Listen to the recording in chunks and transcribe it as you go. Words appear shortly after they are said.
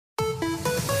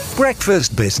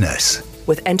Breakfast Business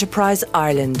with Enterprise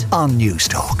Ireland on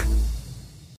Newstalk.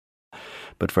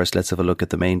 But first, let's have a look at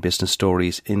the main business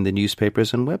stories in the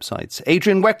newspapers and websites.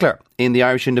 Adrian Weckler in the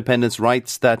Irish Independent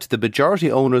writes that the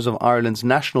majority owners of Ireland's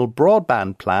national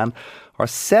broadband plan are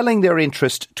selling their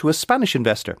interest to a Spanish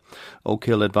investor. Oak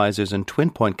Hill Advisors and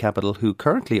Twin Point Capital, who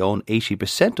currently own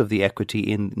 80% of the equity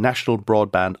in National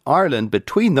Broadband Ireland,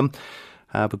 between them,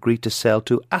 have agreed to sell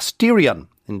to Asterion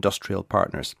Industrial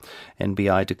Partners.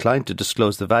 NBI declined to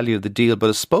disclose the value of the deal, but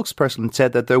a spokesperson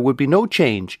said that there would be no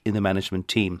change in the management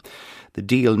team. The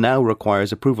deal now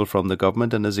requires approval from the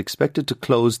government and is expected to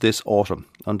close this autumn.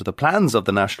 Under the plans of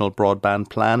the National Broadband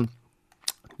Plan,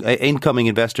 incoming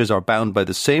investors are bound by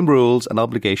the same rules and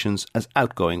obligations as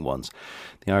outgoing ones.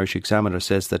 The Irish Examiner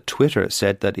says that Twitter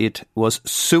said that it was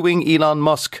suing Elon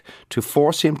Musk to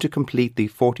force him to complete the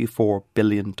 $44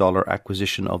 billion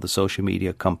acquisition of the social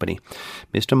media company.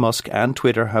 Mr. Musk and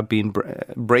Twitter have been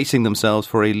bracing themselves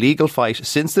for a legal fight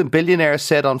since the billionaire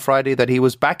said on Friday that he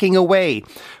was backing away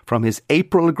from his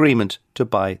April agreement to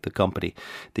buy the company.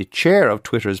 The chair of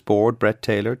Twitter's board, Brett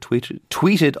Taylor,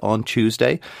 tweeted on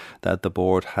Tuesday that the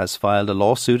board has filed a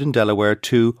lawsuit in Delaware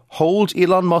to hold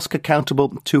Elon Musk accountable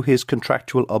to his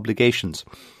contractual obligations.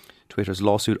 Twitter's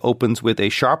lawsuit opens with a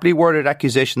sharply worded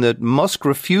accusation that Musk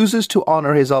refuses to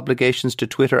honour his obligations to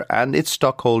Twitter and its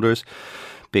stockholders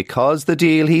because the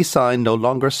deal he signed no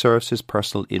longer serves his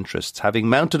personal interests. Having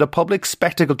mounted a public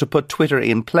spectacle to put Twitter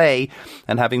in play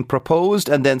and having proposed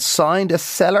and then signed a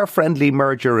seller-friendly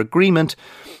merger agreement,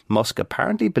 Musk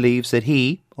apparently believes that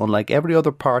he, unlike every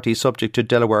other party subject to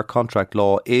Delaware contract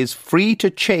law, is free to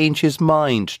change his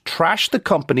mind, trash the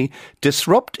company,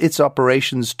 disrupt its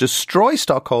operations, destroy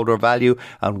stockholder value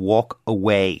and walk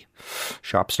away.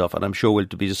 Sharp stuff, and I'm sure we'll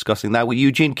be discussing that with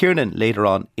Eugene Kiernan later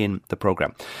on in the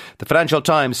programme. The Financial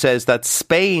Times says that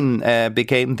Spain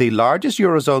became the largest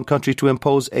Eurozone country to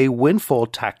impose a windfall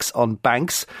tax on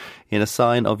banks in a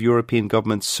sign of European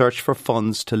government's search for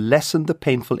funds to lessen the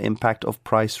painful impact of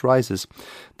price rises.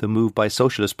 The move by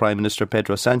Socialist Prime Minister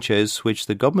Pedro Sanchez, which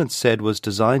the government said was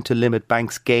designed to limit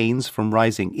banks' gains from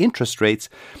rising interest rates,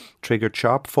 triggered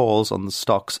sharp falls on the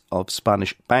stocks of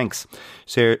Spanish banks.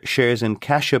 Shares in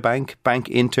CaixaBank, Bank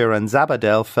Inter and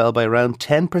Sabadell fell by around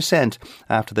 10%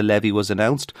 after the levy was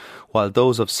announced, while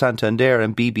those of Santander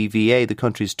and BBVA, the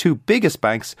country's two biggest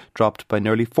banks, dropped by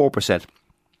nearly 4%.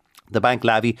 The bank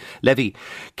levy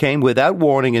came without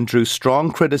warning and drew strong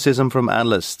criticism from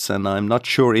analysts, and I'm not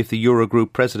sure if the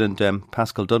Eurogroup President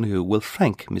Pascal Donoghue will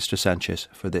thank Mr. Sanchez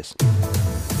for this.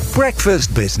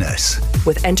 Breakfast Business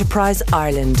with Enterprise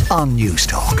Ireland on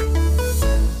Newstalk.